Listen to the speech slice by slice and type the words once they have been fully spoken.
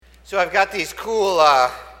So I've got these cool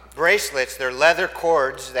bracelets. They're leather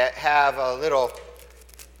cords that have a little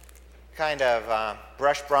kind of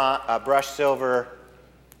brushed silver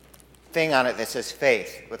thing on it that says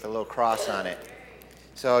faith with a little cross on it.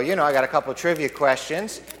 So, I got a couple of trivia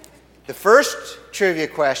questions. The first trivia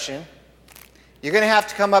question, you're going to have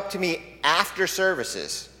to come up to me after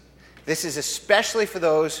services. This is especially for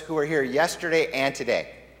those who were here yesterday and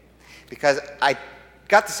today, because I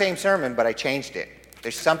got the same sermon, but I changed it.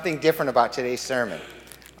 There's something different about today's sermon.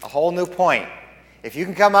 A whole new point. If you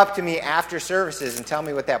can come up to me after services and tell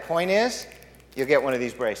me what that point is, you'll get one of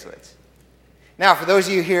these bracelets. Now, for those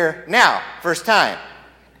of you here now, first time,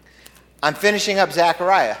 I'm finishing up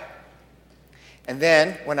Zechariah. And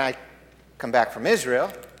then, when I come back from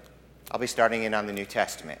Israel, I'll be starting in on the New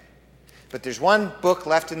Testament. But there's one book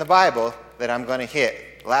left in the Bible that I'm going to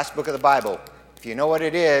hit. The last book of the Bible. If you know what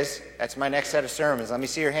it is, that's my next set of sermons. Let me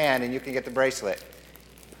see your hand and you can get the bracelet.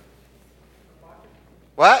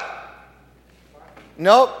 What?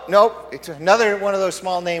 Nope. It's another one of those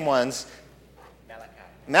small name ones.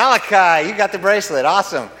 Malachi. You got the bracelet.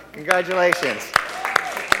 Awesome. Congratulations.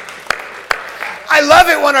 I love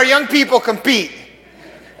it when our young people compete.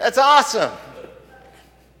 That's awesome.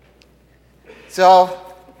 So,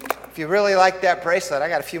 if you really like that bracelet, I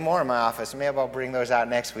got a few more in my office. Maybe I'll bring those out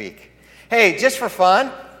next week. Hey, just for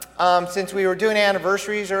fun, since we were doing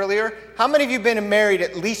anniversaries earlier, how many of you have been married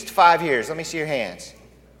at least 5 years? Let me see your hands.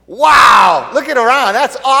 Wow! Look at around.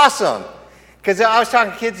 That's awesome. Because I was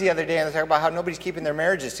talking to kids the other day, and they talking about how nobody's keeping their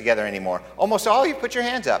marriages together anymore. Almost all of you, put your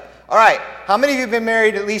hands up. All right. How many of you have been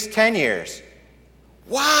married at least 10 years?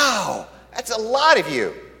 Wow! That's a lot of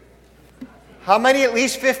you. How many at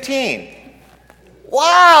least 15?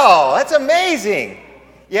 Wow! That's amazing.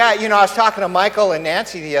 Yeah, I was talking to Michael and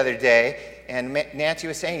Nancy the other day, and Nancy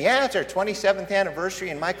was saying, yeah, it's our 27th anniversary,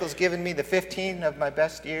 and Michael's given me the 15 of my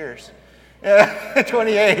best years.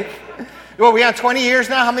 28. Well, we on 20 years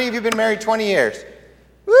now? How many of you have been married 20 years?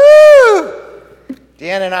 Woo!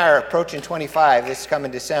 Deanna and I are approaching 25 this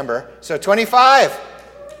coming December. So 25.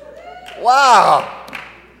 Wow.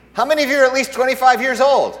 How many of you are at least 25 years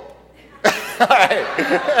old? All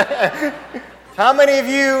right. How many of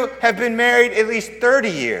you have been married at least 30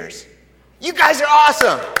 years? You guys are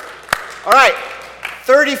awesome. All right.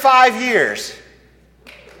 35 years.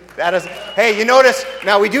 That is, hey, you notice,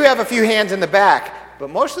 now we do have a few hands in the back, but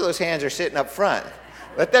most of those hands are sitting up front.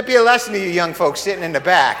 Let that be a lesson to you young folks sitting in the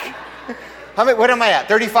back. What am I at,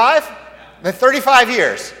 35? 35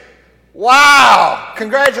 years. Wow,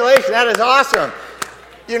 congratulations, that is awesome.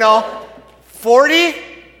 40?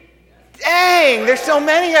 Dang, there's so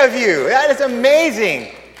many of you. That is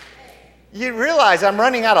amazing. You realize I'm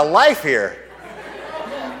running out of life here.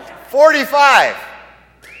 45.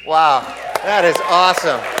 Wow, that is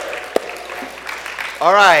awesome.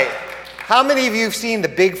 All right. How many of you have seen the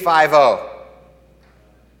Big 5-0?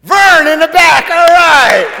 Vern in the back. All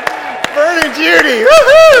right. Vern and Judy.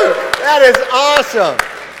 Woohoo! That is awesome.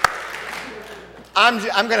 I'm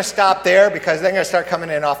going to stop there because they're going to start coming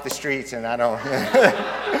in off the streets, and I don't.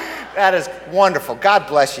 That is wonderful. God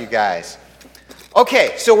bless you guys.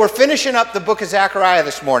 Okay, so we're finishing up the book of Zechariah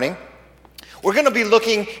this morning. We're going to be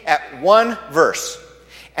looking at one verse.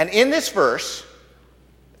 And in this verse,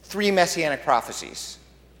 3 messianic prophecies.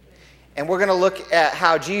 And we're going to look at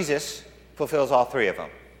how Jesus fulfills all 3 of them.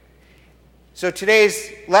 So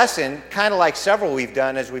today's lesson, kind of like several we've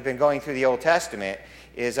done as we've been going through the Old Testament,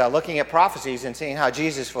 is looking at prophecies and seeing how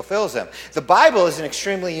Jesus fulfills them. The Bible is an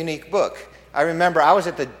extremely unique book. I remember I was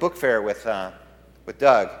at the book fair with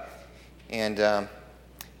Doug and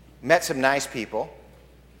met some nice people.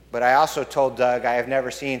 But I also told Doug I have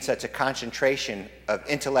never seen such a concentration of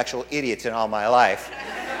intellectual idiots in all my life.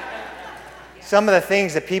 Some of the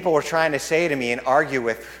things that people were trying to say to me and argue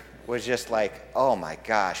with was just like, oh my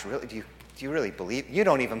gosh, really? Do you really believe? You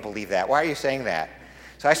don't even believe that. Why are you saying that?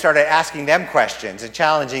 So I started asking them questions and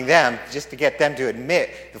challenging them just to get them to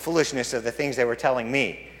admit the foolishness of the things they were telling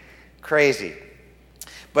me. Crazy.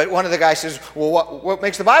 But one of the guys says, well, what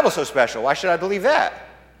makes the Bible so special? Why should I believe that?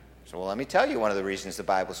 So, well, let me tell you one of the reasons the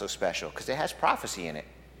Bible is so special, because it has prophecy in it.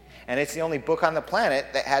 And it's the only book on the planet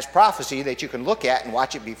that has prophecy that you can look at and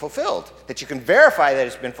watch it be fulfilled, that you can verify that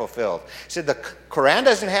it's been fulfilled. So the Quran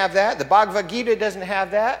doesn't have that. The Bhagavad Gita doesn't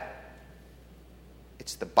have that.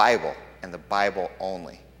 It's the Bible, and the Bible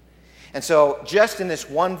only. And so just in this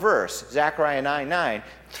one verse, Zechariah 9:9,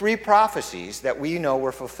 3 prophecies that we know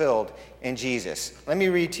were fulfilled in Jesus. Let me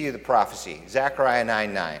read to you the prophecy, Zechariah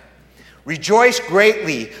 9:9. Rejoice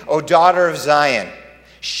greatly, O daughter of Zion.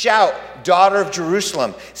 Shout, daughter of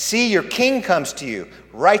Jerusalem. See, your king comes to you,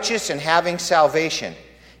 righteous and having salvation,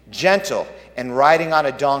 gentle, and riding on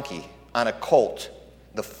a donkey, on a colt,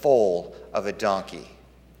 the foal of a donkey.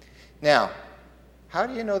 Now, how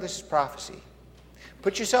do you know this is prophecy?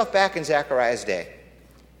 Put yourself back in Zechariah's day.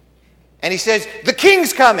 And he says, the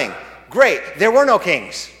king's coming. Great, there were no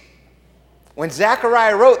kings. When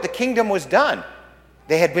Zechariah wrote, the kingdom was done.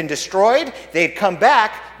 They had been destroyed, they had come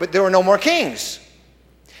back, but there were no more kings.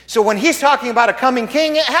 So when he's talking about a coming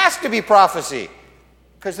king, it has to be prophecy,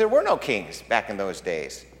 because there were no kings back in those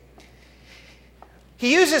days.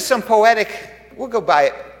 He uses some poetic, we'll go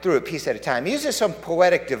through a piece at a time. He uses some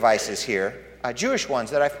poetic devices here, Jewish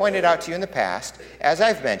ones that I've pointed out to you in the past, as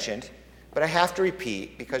I've mentioned, but I have to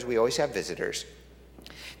repeat because we always have visitors.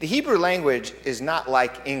 The Hebrew language is not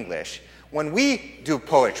like English. When we do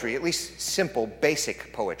poetry, at least simple,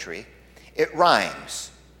 basic poetry, it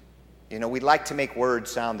rhymes. You know, we like to make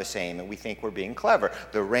words sound the same, and we think we're being clever.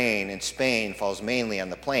 The rain in Spain falls mainly on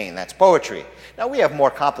the plain. That's poetry. Now, we have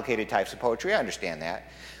more complicated types of poetry. I understand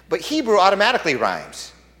that. But Hebrew automatically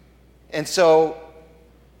rhymes. And so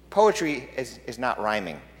poetry is not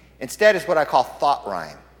rhyming. Instead, it's what I call thought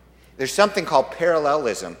rhyme. There's something called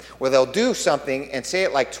parallelism, where they'll do something and say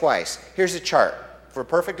it like twice. Here's a chart for a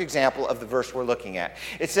perfect example of the verse we're looking at.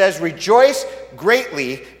 It says, rejoice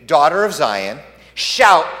greatly, daughter of Zion.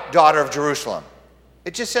 Shout, daughter of Jerusalem.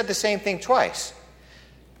 It just said the same thing twice.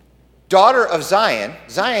 Daughter of Zion,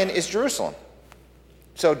 Zion is Jerusalem.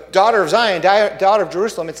 So daughter of Zion, daughter of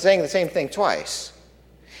Jerusalem, it's saying the same thing twice.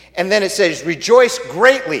 And then it says, rejoice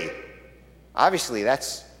greatly. Obviously,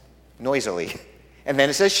 that's noisily. And then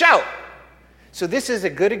it says, shout. So this is a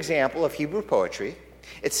good example of Hebrew poetry.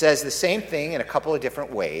 It says the same thing in a couple of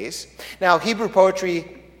different ways. Now, Hebrew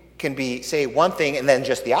poetry can be, say, one thing and then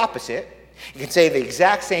just the opposite. It can say the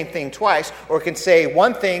exact same thing twice, or it can say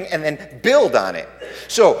one thing and then build on it.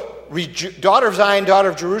 So, daughter of Zion, daughter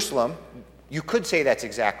of Jerusalem, you could say that's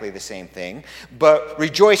exactly the same thing. But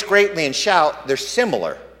rejoice greatly and shout, they're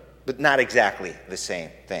similar, but not exactly the same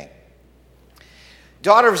thing.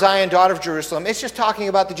 Daughter of Zion, daughter of Jerusalem, it's just talking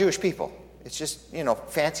about the Jewish people. It's just,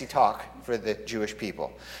 fancy talk for the Jewish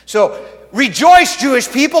people. So, rejoice,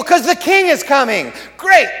 Jewish people, because the king is coming.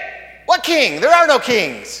 Great. What king? There are no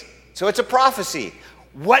kings. So it's a prophecy.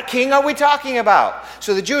 What king are we talking about?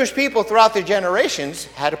 So the Jewish people throughout their generations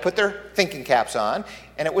had to put their thinking caps on,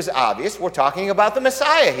 and it was obvious we're talking about the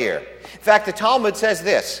Messiah here. In fact, the Talmud says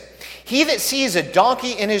this, he that sees a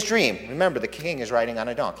donkey in his dream, remember the king is riding on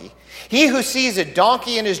a donkey, he who sees a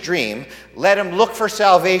donkey in his dream, let him look for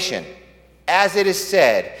salvation. As it is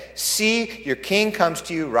said, see, your king comes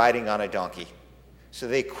to you riding on a donkey. So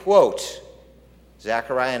they quote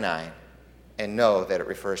Zechariah 9 and know that it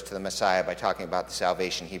refers to the Messiah by talking about the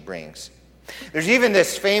salvation he brings. There's even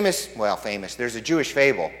this famous, there's a Jewish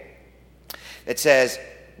fable that says,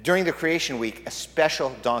 during the creation week, a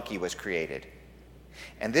special donkey was created.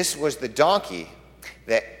 And this was the donkey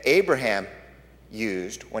that Abraham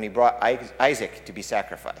used when he brought Isaac to be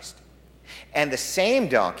sacrificed. And the same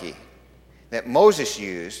donkey that Moses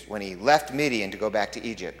used when he left Midian to go back to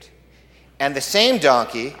Egypt. And the same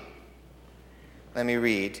donkey, let me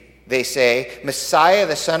read, they say, Messiah,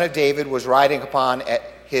 the son of David, was riding upon at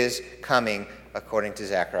his coming, according to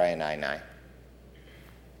Zechariah 9:9.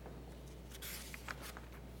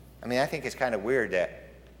 I mean, I think it's kind of weird that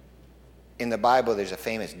in the Bible there's a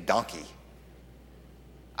famous donkey.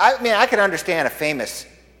 I mean, I could understand a famous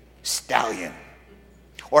stallion,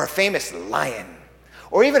 or a famous lion,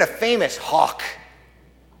 or even a famous hawk.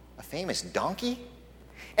 A famous donkey?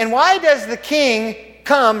 And why does the king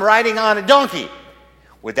come riding on a donkey?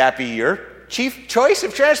 Would that be your chief choice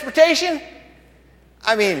of transportation?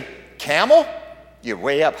 I mean, camel? You're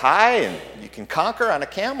way up high and you can conquer on a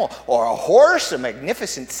camel. Or a horse, a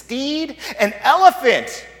magnificent steed. An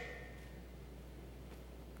elephant.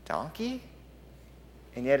 Donkey?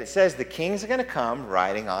 And yet it says the king's going to come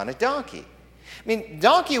riding on a donkey. I mean,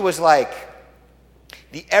 donkey was like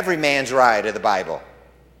the everyman's ride of the Bible.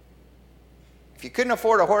 If you couldn't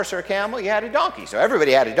afford a horse or a camel, you had a donkey. So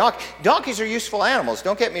everybody had a donkey. Donkeys are useful animals,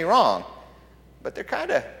 don't get me wrong. But they're kind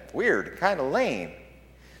of weird, kind of lame.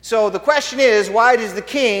 So the question is, why does the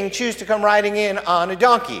king choose to come riding in on a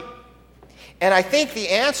donkey? And I think the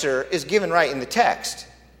answer is given right in the text.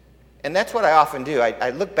 And that's what I often do. I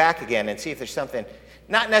look back again and see if there's something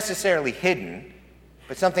not necessarily hidden,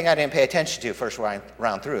 but something I didn't pay attention to first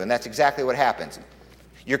round through. And that's exactly what happens.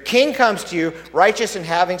 Your king comes to you, righteous and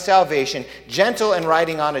having salvation, gentle and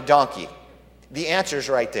riding on a donkey. The answer's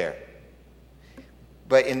right there.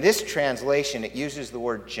 But in this translation, it uses the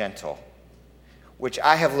word gentle, which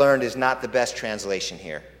I have learned is not the best translation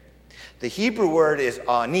here. The Hebrew word is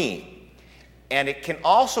ani, And it can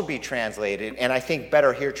also be translated, and I think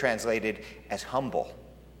better here translated, as humble.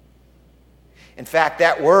 In fact,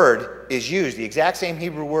 that word is used, the exact same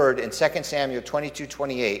Hebrew word in 2 Samuel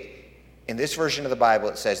 22:28. In this version of the Bible,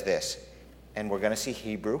 it says this, and we're going to see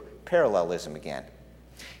Hebrew parallelism again.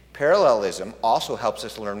 Parallelism also helps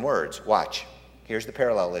us learn words. Watch. Here's the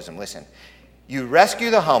parallelism. Listen. You rescue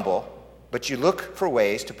the humble, but you look for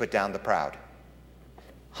ways to put down the proud.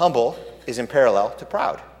 Humble is in parallel to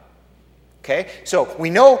proud. Okay? So we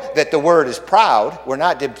know that the word is proud. We're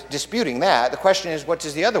not disputing that. The question is, what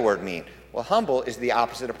does the other word mean? Well, humble is the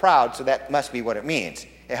opposite of proud, so that must be what it means.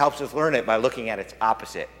 It helps us learn it by looking at its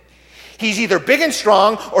opposite. He's either big and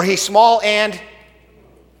strong, or he's small and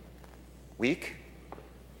weak,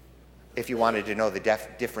 if you wanted to know the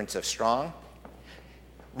difference of strong.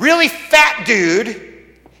 Really fat dude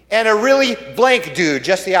and a really blank dude,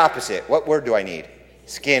 just the opposite. What word do I need?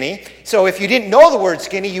 Skinny. So if you didn't know the word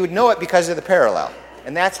skinny, you would know it because of the parallel.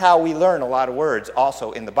 And that's how we learn a lot of words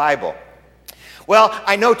also in the Bible. Well,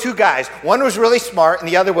 I know two guys. One was really smart and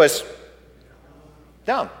the other was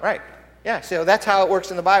dumb, right? Yeah, so that's how it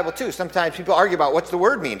works in the Bible too. Sometimes people argue about what's the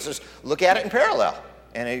word mean. So just look at it in parallel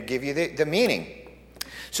and it'll give you the meaning.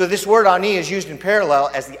 So this word ani is used in parallel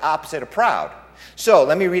as the opposite of proud. So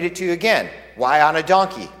let me read it to you again. Why on a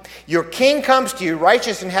donkey? Your king comes to you,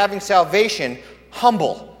 righteous and having salvation,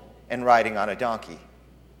 humble and riding on a donkey.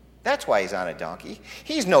 That's why he's on a donkey.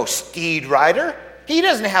 He's no steed rider. He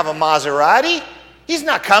doesn't have a Maserati. He's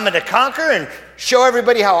not coming to conquer and show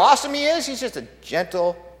everybody how awesome he is. He's just a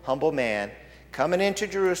gentle, humble man coming into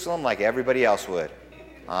Jerusalem like everybody else would,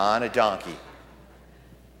 on a donkey.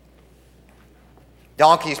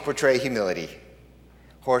 Donkeys portray humility.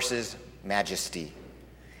 Horses, majesty.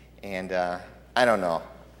 And I don't know.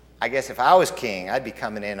 I guess if I was king, I'd be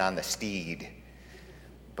coming in on the steed.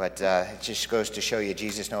 But it just goes to show you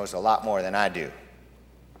Jesus knows a lot more than I do.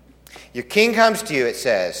 Your king comes to you, it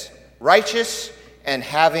says, righteous and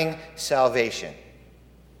having salvation.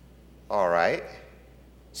 All right.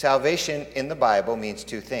 Salvation in the Bible means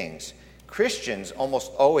two things. Christians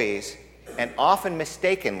almost always and often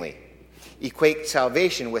mistakenly equate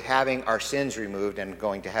salvation with having our sins removed and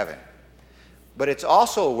going to heaven. But it's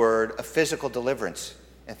also a word of physical deliverance.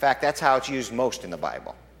 In fact, that's how it's used most in the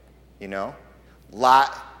Bible. You know,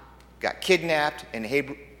 Lot got kidnapped and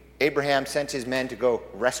Abraham sent his men to go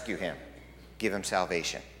rescue him, give him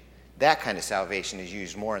salvation. That kind of salvation is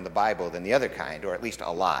used more in the Bible than the other kind, or at least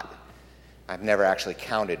a lot. I've never actually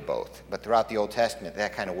counted both, but throughout the Old Testament,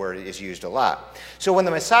 that kind of word is used a lot. So when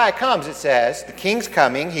the Messiah comes, it says, the king's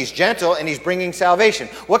coming, he's gentle, and he's bringing salvation.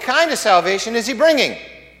 What kind of salvation is he bringing?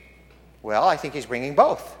 Well, I think he's bringing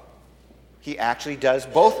both. He actually does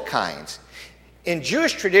both kinds. In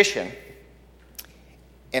Jewish tradition,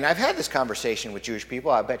 and I've had this conversation with Jewish people,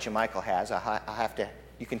 I bet you Michael has,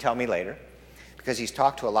 you can tell me later, because he's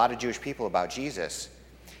talked to a lot of Jewish people about Jesus.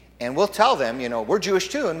 And we'll tell them, you know, we're Jewish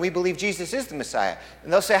too, and we believe Jesus is the Messiah.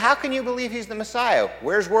 And they'll say, how can you believe he's the Messiah?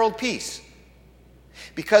 Where's world peace?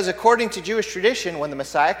 Because according to Jewish tradition, when the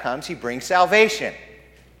Messiah comes, he brings salvation,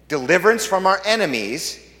 deliverance from our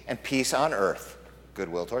enemies, and peace on earth,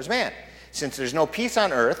 goodwill towards man. Since there's no peace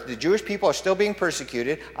on earth, the Jewish people are still being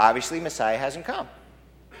persecuted. Obviously, Messiah hasn't come.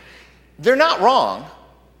 They're not wrong.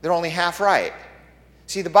 They're only half right.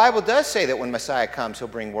 See, the Bible does say that when Messiah comes, he'll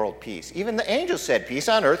bring world peace. Even the angels said, peace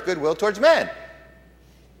on earth, goodwill towards men.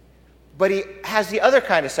 But he has the other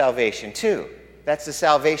kind of salvation, too. That's the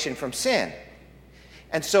salvation from sin.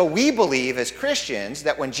 And so we believe as Christians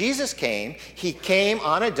that when Jesus came, he came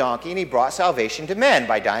on a donkey and he brought salvation to men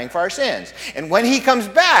by dying for our sins. And when he comes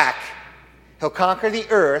back, he'll conquer the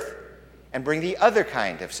earth and bring the other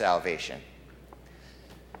kind of salvation.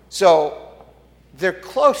 So they're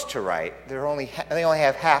close to right. They only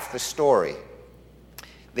have half the story.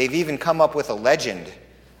 They've even come up with a legend,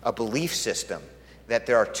 a belief system, that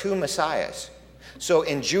there are two messiahs. So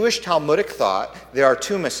in Jewish Talmudic thought, there are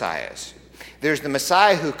two messiahs. There's the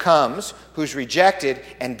Messiah who comes, who's rejected,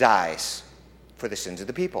 and dies for the sins of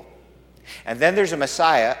the people. And then there's a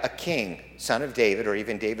Messiah, a king, son of David, or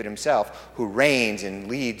even David himself, who reigns and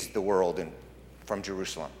leads the world from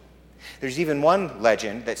Jerusalem. There's even one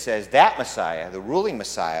legend that says that Messiah, the ruling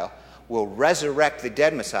Messiah, will resurrect the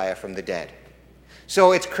dead Messiah from the dead.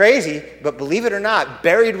 So it's crazy, but believe it or not,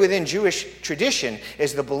 buried within Jewish tradition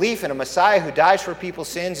is the belief in a Messiah who dies for people's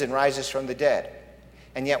sins and rises from the dead.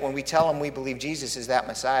 And yet when we tell them we believe Jesus is that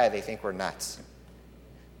Messiah, they think we're nuts.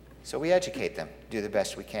 So we educate them, do the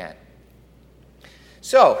best we can.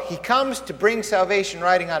 So he comes to bring salvation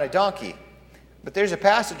riding on a donkey. But there's a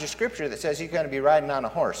passage of Scripture that says he's going to be riding on a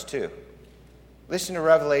horse too. Listen to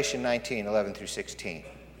Revelation 19:11 through 16.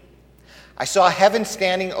 I saw heaven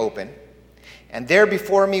standing open, and there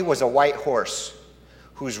before me was a white horse,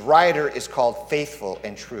 whose rider is called Faithful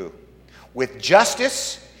and True. With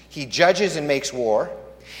justice he judges and makes war.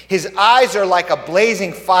 His eyes are like a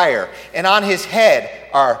blazing fire, and on his head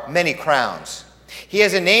are many crowns. He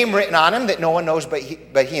has a name written on him that no one knows but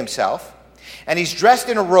he himself. And he's dressed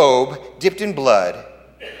in a robe dipped in blood,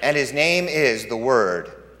 and his name is the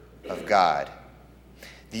Word of God.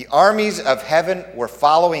 The armies of heaven were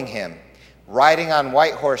following him, riding on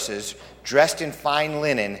white horses, dressed in fine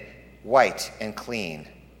linen, white and clean.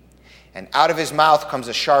 And out of his mouth comes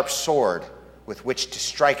a sharp sword with which to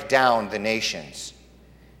strike down the nations.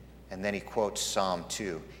 And then he quotes Psalm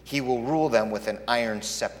 2. He will rule them with an iron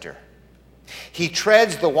scepter. He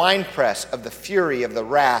treads the winepress of the fury of the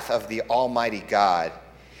wrath of the Almighty God.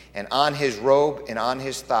 And on his robe and on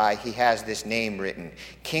his thigh he has this name written,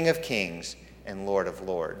 King of Kings and Lord of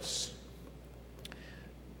Lords.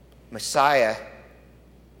 Messiah,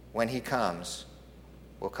 when he comes,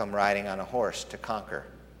 will come riding on a horse to conquer.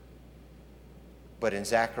 But in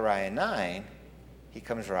Zechariah 9, he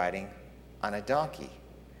comes riding on a donkey.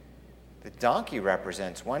 The donkey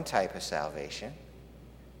represents one type of salvation.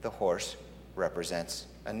 The horse represents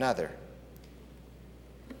another.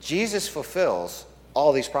 Jesus fulfills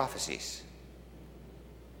all these prophecies.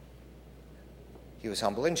 He was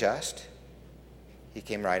humble and just. He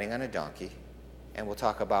came riding on a donkey. And we'll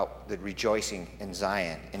talk about the rejoicing in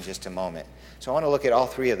Zion in just a moment. So I want to look at all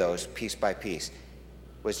three of those piece by piece.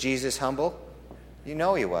 Was Jesus humble? You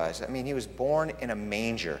know he was. I mean, he was born in a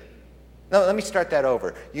manger. No, let me start that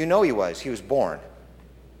over. You know he was. He was born.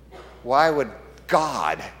 Why would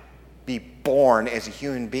God be born as a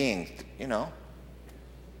human being? You know,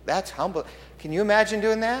 that's humble. Can you imagine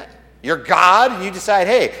doing that? You're God, and you decide,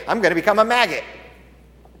 hey, I'm going to become a maggot.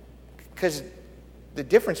 Because the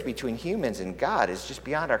difference between humans and God is just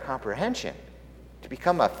beyond our comprehension. To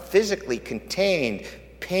become a physically contained,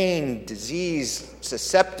 pain, disease,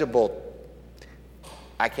 susceptible,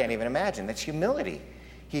 I can't even imagine. That's humility.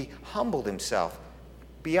 He humbled himself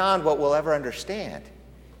beyond what we'll ever understand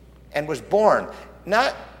and was born,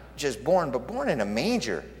 not just born, but born in a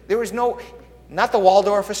manger. There was not the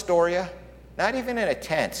Waldorf Astoria, not even in a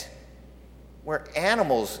tent where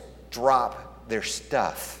animals drop their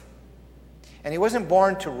stuff. And he wasn't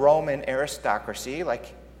born to Roman aristocracy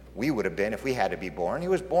like we would have been if we had to be born. He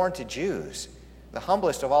was born to Jews, the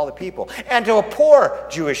humblest of all the people, and to a poor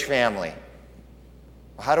Jewish family.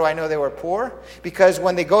 How do I know they were poor? Because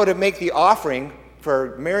when they go to make the offering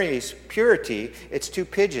for Mary's purity, it's 2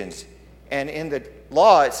 pigeons. And in the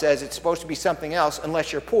law, it says it's supposed to be something else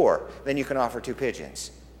unless you're poor. Then you can offer 2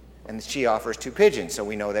 pigeons. And she offers 2 pigeons, so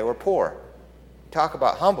we know they were poor. Talk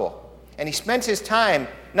about humble. And he spent his time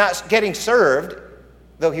not getting served,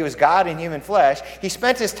 though he was God in human flesh. He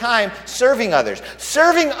spent his time serving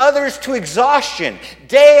others to exhaustion,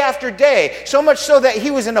 day after day, so much so that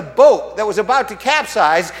he was in a boat that was about to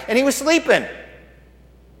capsize, and he was sleeping.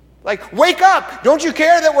 Like, wake up! Don't you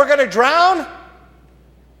care that we're going to drown?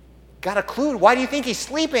 Got a clue. Why do you think he's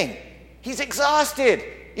sleeping? He's exhausted.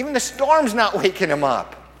 Even the storm's not waking him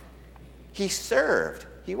up. He served.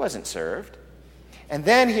 He wasn't served. And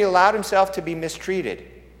then he allowed himself to be mistreated,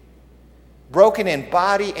 broken in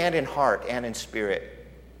body and in heart and in spirit,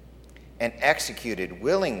 and executed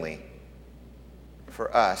willingly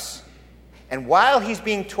for us. And while he's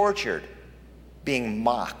being tortured, being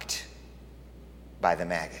mocked by the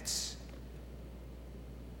maggots.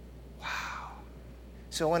 Wow.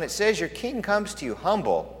 So when it says your king comes to you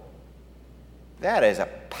humble, that is a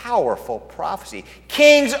powerful prophecy.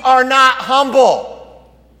 Kings are not humble.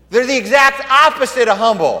 They're the exact opposite of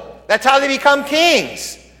humble. That's how they become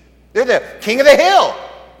kings. They're the king of the hill.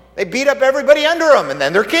 They beat up everybody under them, and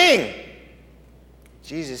then they're king.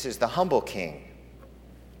 Jesus is the humble king.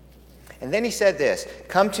 And then he said this,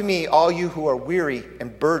 "Come to me, all you who are weary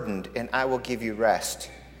and burdened, and I will give you rest.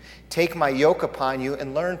 Take my yoke upon you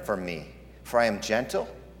and learn from me, for I am gentle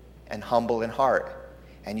and humble in heart,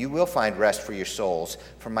 and you will find rest for your souls,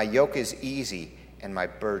 for my yoke is easy and my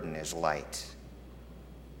burden is light."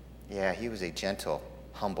 Yeah, he was a gentle,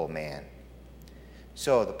 humble man.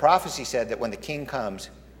 So the prophecy said that when the king comes,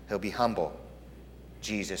 he'll be humble.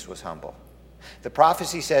 Jesus was humble. The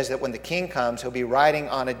prophecy says that when the king comes, he'll be riding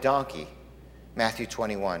on a donkey. Matthew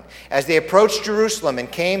 21. As they approached Jerusalem and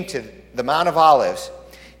came to the Mount of Olives,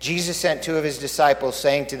 Jesus sent 2 of his disciples,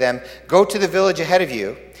 saying to them, "Go to the village ahead of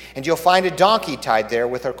you, and you'll find a donkey tied there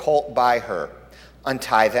with her colt by her.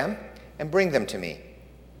 Untie them and bring them to me."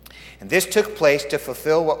 And this took place to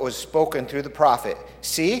fulfill what was spoken through the prophet.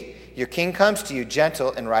 "See, your king comes to you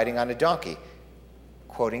gentle and riding on a donkey."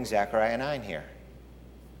 Quoting Zechariah 9 here.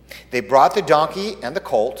 They brought the donkey and the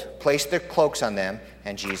colt, placed their cloaks on them,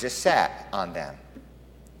 and Jesus sat on them.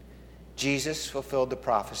 Jesus fulfilled the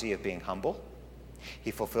prophecy of being humble.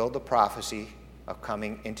 He fulfilled the prophecy of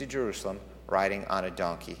coming into Jerusalem riding on a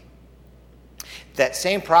donkey. That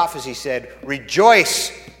same prophecy said,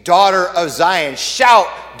 "Rejoice, daughter of Zion. Shout,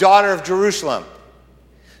 daughter of Jerusalem."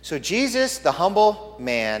 So Jesus, the humble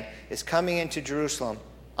man, is coming into Jerusalem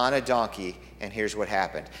on a donkey, and here's what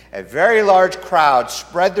happened. A very large crowd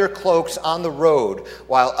spread their cloaks on the road,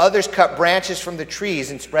 while others cut branches from the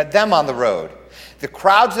trees and spread them on the road. The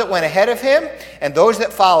crowds that went ahead of him and those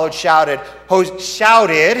that followed shouted,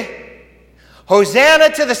 "Hosanna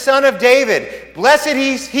to the Son of David! Blessed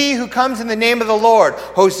is he who comes in the name of the Lord!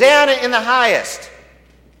 Hosanna in the highest!"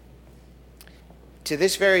 To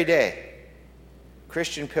this very day,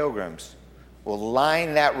 Christian pilgrims will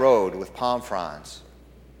line that road with palm fronds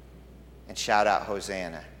and shout out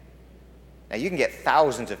Hosanna. Now you can get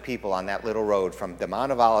thousands of people on that little road from the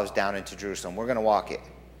Mount of Olives down into Jerusalem. We're going to walk it.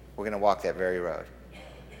 We're going to walk that very road.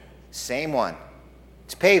 Same one.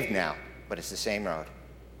 It's paved now, but it's the same road.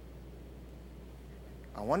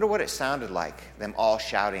 I wonder what it sounded like, them all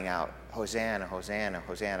shouting out, "Hosanna, Hosanna,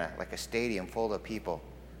 Hosanna," like a stadium full of people.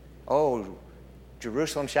 Oh,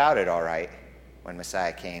 Jerusalem shouted all right when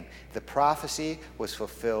Messiah came. The prophecy was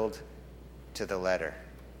fulfilled to the letter.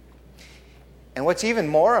 And what's even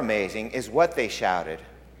more amazing is what they shouted.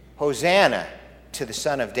 "Hosanna to the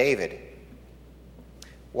Son of David."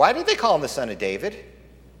 Why did they call him the Son of David?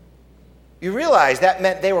 You realize that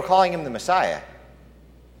meant they were calling him the Messiah.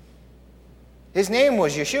 His name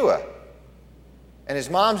was Yeshua, and his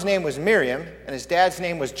mom's name was Miriam, and his dad's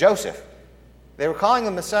name was Joseph. They were calling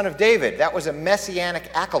him the Son of David. That was a messianic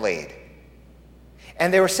accolade.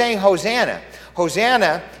 And they were saying Hosanna.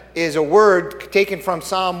 Hosanna is a word taken from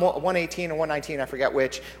Psalm 118 or 119, I forget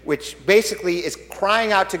which basically is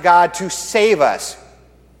crying out to God to save us.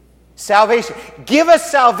 Salvation. Give us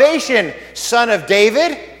salvation, Son of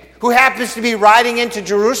David, who happens to be riding into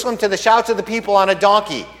Jerusalem to the shouts of the people on a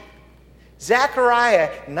donkey. Zechariah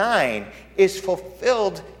 9 is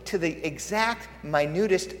fulfilled to the exact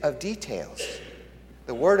minutest of details.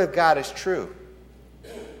 The Word of God is true.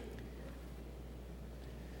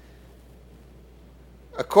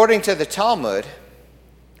 According to the Talmud,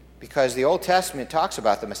 because the Old Testament talks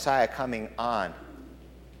about the Messiah coming on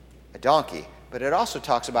a donkey, but it also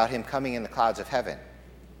talks about him coming in the clouds of heaven.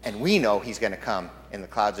 And we know he's going to come in the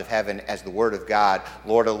clouds of heaven as the Word of God,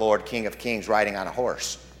 Lord of Lords, King of Kings, riding on a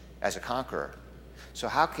horse as a conqueror. So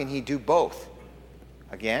how can he do both?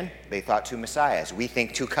 Again, they thought two messiahs. We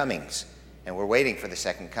think two comings, and we're waiting for the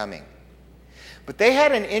second coming. But they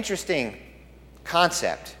had an interesting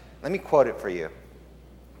concept. Let me quote it for you.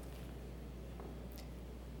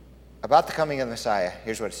 About the coming of the Messiah,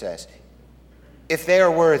 here's what it says. "If they are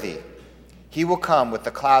worthy, he will come with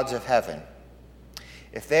the clouds of heaven.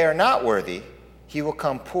 If they are not worthy, he will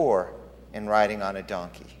come poor and riding on a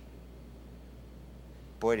donkey."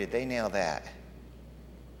 Boy, did they nail that.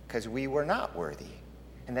 Because we were not worthy.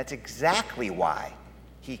 And that's exactly why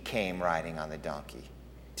he came riding on the donkey.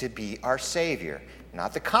 To be our Savior.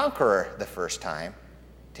 Not the conqueror the first time.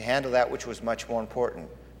 To handle that which was much more important.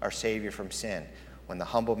 Our Savior from sin. When the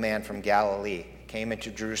humble man from Galilee came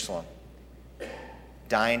into Jerusalem,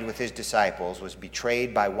 dined with his disciples, was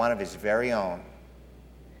betrayed by one of his very own,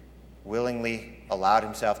 willingly allowed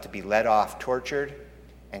himself to be led off, tortured,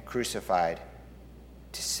 and crucified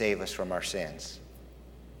to save us from our sins.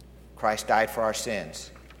 Christ died for our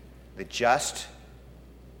sins, the just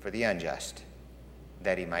for the unjust,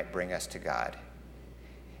 that he might bring us to God.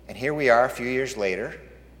 And here we are a few years later,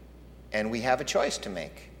 and we have a choice to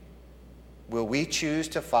make. Will we choose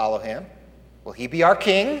to follow him? Will he be our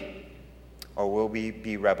king? Or will we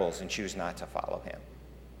be rebels and choose not to follow him?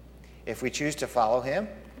 If we choose to follow him,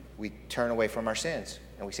 we turn away from our sins.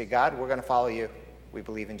 And we say, God, we're going to follow you. We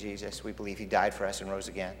believe in Jesus. We believe he died for us and rose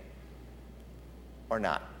again. Or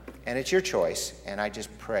not. And it's your choice. And I just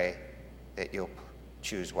pray that you'll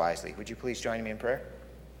choose wisely. Would you please join me in prayer?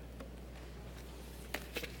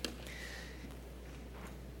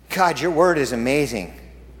 God, your word is amazing.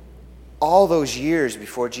 All those years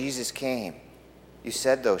before Jesus came, you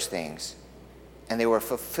said those things, and they were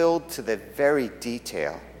fulfilled to the very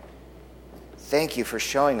detail. Thank you for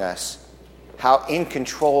showing us how in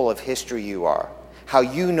control of history you are, how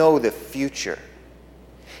you know the future.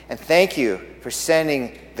 And thank you for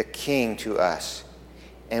sending the King to us.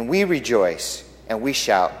 And we rejoice and we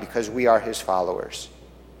shout because we are his followers.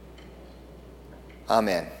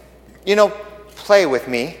 Amen. Play with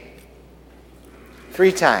me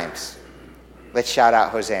 3 times. Let's shout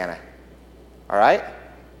out Hosanna. All right?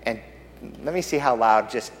 And Let me see how loud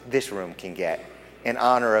just this room can get in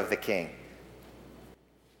honor of the King.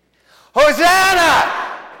 Hosanna!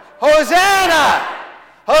 Hosanna!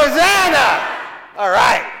 Hosanna! All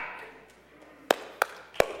right.